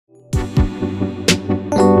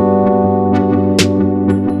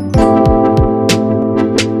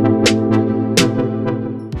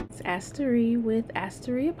with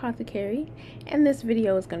Astarie Apothecary, and this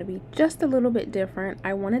video is going to be just a little bit different.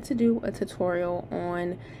 I wanted to do a tutorial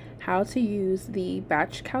on how to use the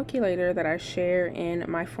batch calculator that I share in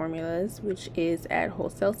my formulas, which is at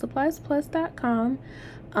wholesalesuppliesplus.com,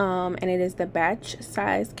 and it is the batch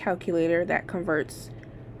size calculator that converts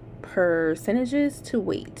percentages to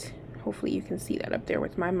weight. Hopefully you can see that up there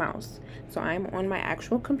with my mouse. So I'm on my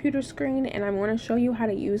actual computer screen and I'm going to show you how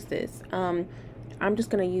to use this. I'm just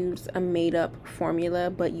going to use a made-up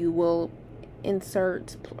formula, but you will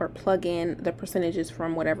insert or plug in the percentages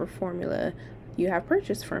from whatever formula you have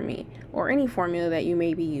purchased from me, or any formula that you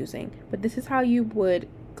may be using. But this is how you would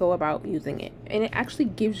go about using it, and it actually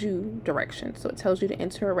gives you directions. So it tells you to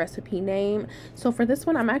enter a recipe name. So for this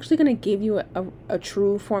one, I'm actually going to give you a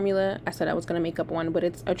true formula. I said I was going to make up one, but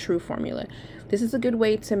it's a true formula. This is a good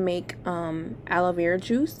way to make aloe vera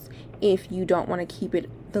juice. If you don't want to keep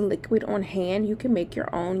the liquid on hand, you can make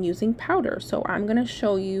your own using powder. So I'm going to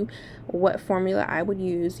show you what formula I would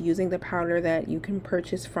use using the powder that you can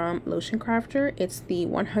purchase from Lotion Crafter. It's the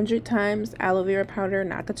 100 times aloe vera powder,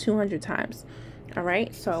 not the 200 times. All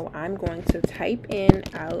right, so I'm going to type in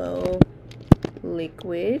aloe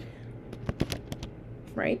liquid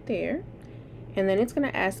right there, and then it's going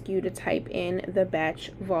to ask you to type in the batch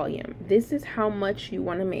volume. This is how much you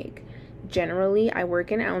want to make. Generally, I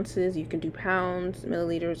work in ounces. You can do pounds,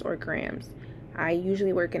 milliliters, or grams. I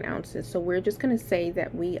usually work in ounces, so we're just going to say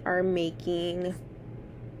that we are making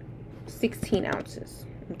 16 ounces,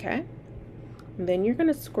 okay? And then you're going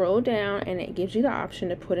to scroll down and it gives you the option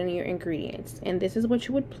to put in your ingredients, and this is what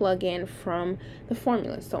you would plug in from the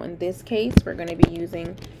formula. So in this case, we're going to be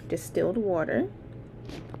using distilled water,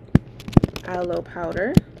 aloe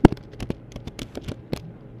powder,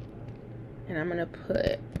 and I'm going to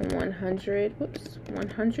put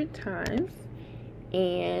 100 times,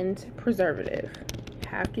 and preservative. You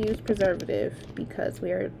have to use preservative because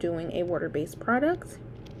we are doing a water-based product.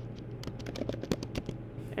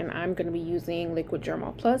 And I'm going to be using liquid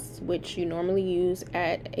Germall Plus, which you normally use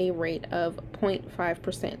at a rate of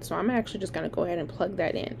 0.5%. So I'm actually just going to go ahead and plug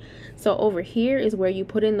that in. So over here is where you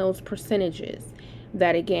put in those percentages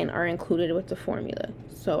that again are included with the formula.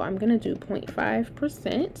 So I'm going to do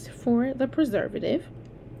 0.5% for the preservative.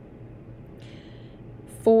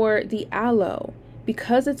 For the aloe,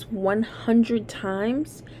 because it's 100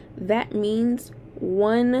 times, that means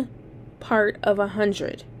 1 part of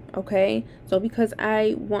 100. Okay, so because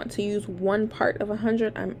I want to use 1 part of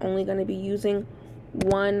 100, I'm only going to be using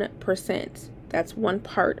 1%. That's 1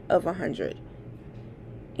 part of 100.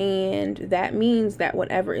 And that means that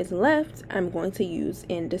whatever is left, I'm going to use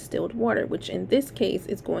in distilled water, which in this case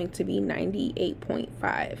is going to be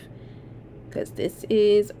 98.5. Because this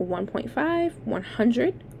is 1.5,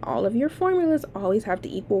 100. All of your formulas always have to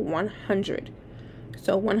equal 100.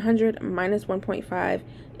 So 100 minus 1.5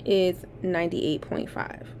 is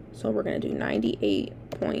 98.5. So we're going to do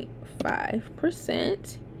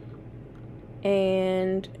 98.5%.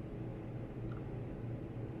 And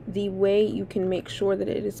the way you can make sure that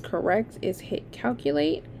it is correct is hit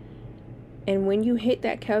calculate. And when you hit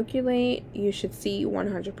that calculate, you should see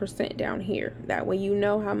 100% down here. That way you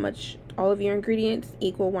know how much all of your ingredients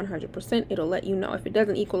equal 100%. It'll let you know. If it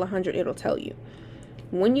doesn't equal 100, it'll tell you.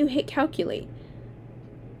 When you hit calculate,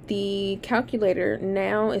 the calculator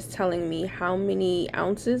now is telling me how many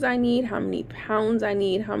ounces I need, how many pounds I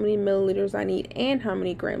need, how many milliliters I need, and how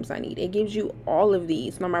many grams I need. It gives you all of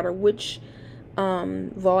these, no matter which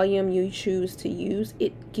volume you choose to use.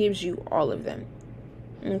 It gives you all of them.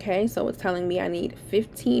 Okay, so it's telling me I need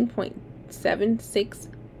 15.76.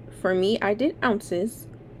 For me, I did ounces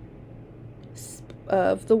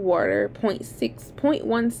of the water,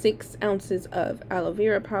 0.16 ounces of aloe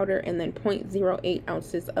vera powder, and then 0.08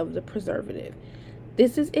 ounces of the preservative.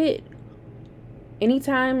 This is it.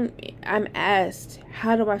 Anytime I'm asked,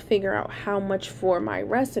 how do I figure out how much for my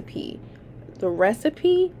recipe? The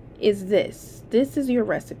recipe is this. This is your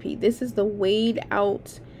recipe. This is the weighed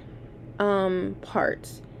out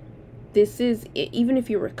part. This is, even if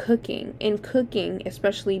you were cooking, in cooking,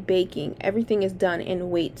 especially baking, everything is done in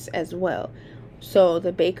weights as well. So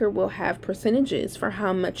the baker will have percentages for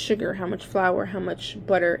how much sugar, how much flour, how much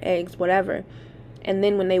butter, eggs, whatever. And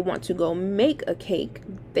then when they want to go make a cake,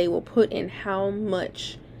 they will put in how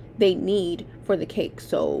much they need for the cake.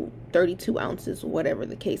 So 32 ounces, whatever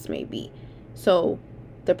the case may be. So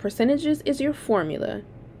the percentages is your formula.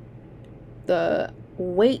 The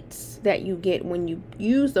weights that you get when you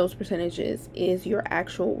use those percentages is your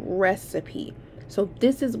actual recipe. So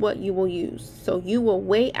this is what you will use. So you will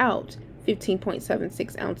weigh out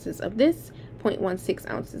 15.76 ounces of this, 0.16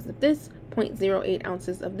 ounces of this, 0.08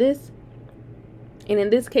 ounces of this, And in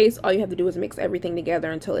this case, all you have to do is mix everything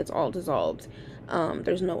together until it's all dissolved.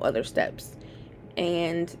 There's no other steps.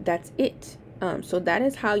 And that's it. So that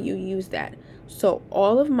is how you use that. So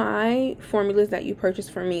all of my formulas that you purchase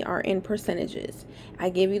from me are in percentages. I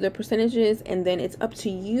give you the percentages, and then it's up to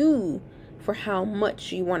you for how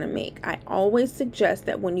much you want to make. I always suggest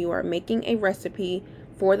that when you are making a recipe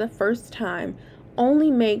for the first time, only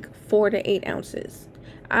make 4 to 8 ounces.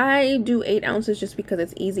 I do 8 ounces just because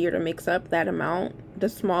it's easier to mix up that amount. The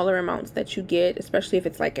smaller amounts that you get, especially if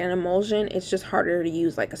it's like an emulsion, it's just harder to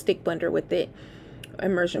use like a stick blender with it,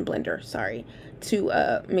 immersion blender, sorry,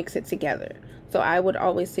 to mix it together. So I would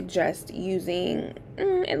always suggest using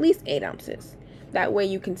at least 8 ounces. That way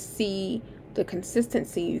you can see the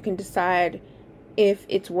consistency. You can decide if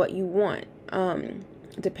it's what you want.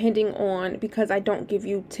 Depending on, because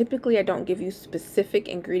typically I don't give you specific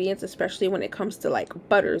ingredients, especially when it comes to like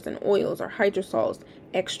butters and oils or hydrosols,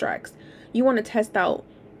 extracts. You want to test out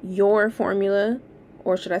your formula,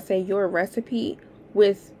 or should I say your recipe,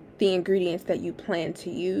 with the ingredients that you plan to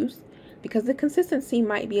use, because the consistency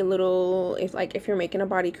might be a little, if you're making a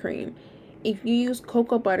body cream, if you use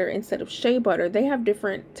cocoa butter instead of shea butter, they have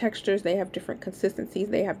different textures, they have different consistencies,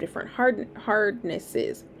 they have different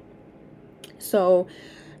hardnesses. So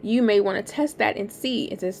you may want to test that and see,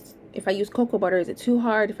 if I use cocoa butter, is it too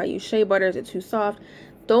hard? If I use shea butter, is it too soft?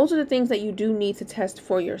 Those are the things that you do need to test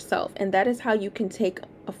for yourself. And that is how you can take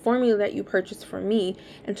a formula that you purchased from me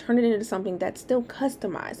and turn it into something that's still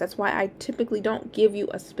customized. That's why I typically don't give you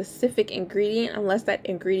a specific ingredient unless that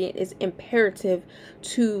ingredient is imperative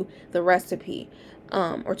to the recipe,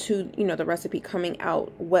 or to, the recipe coming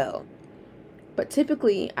out well. But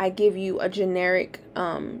typically I give you a generic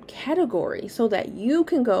category so that you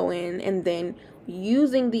can go in and then,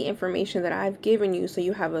 using the information that I've given you, so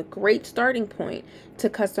you have a great starting point to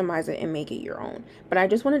customize it and make it your own. But I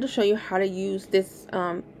just wanted to show you how to use this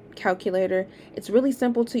calculator. It's really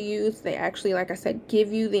simple to use. They actually, like I said,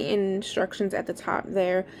 give you the instructions at the top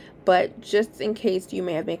there. But just in case you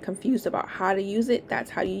may have been confused about how to use it, that's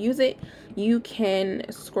how you use it. You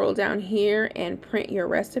can scroll down here and print your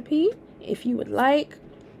recipe if you would like.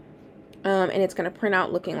 And it's going to print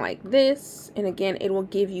out looking like this. And again, it will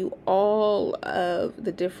give you all of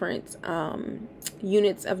the different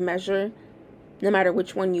units of measure, no matter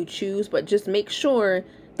which one you choose. But just make sure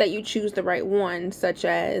that you choose the right one, such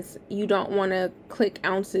as you don't want to click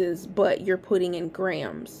ounces, but you're putting in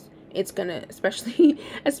grams. It's going to,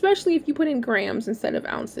 especially if you put in grams instead of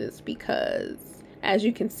ounces, because as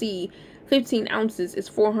you can see, 15 ounces is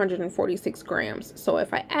 446 grams. So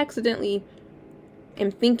if I accidentally am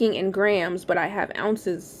thinking in grams, but I have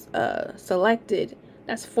ounces selected,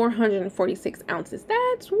 that's 446 ounces.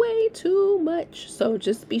 That's way too much. So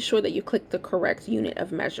just be sure that you click the correct unit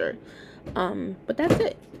of measure. But that's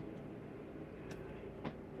it.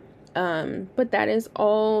 But that is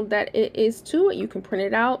all that it is to it. You can print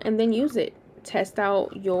it out and then use it. Test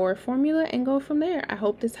out your formula and go from there. I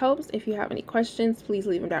hope this helps. If you have any questions, please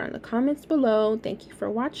leave them down in the comments below. Thank you for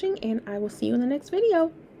watching, and I will see you in the next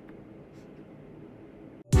video.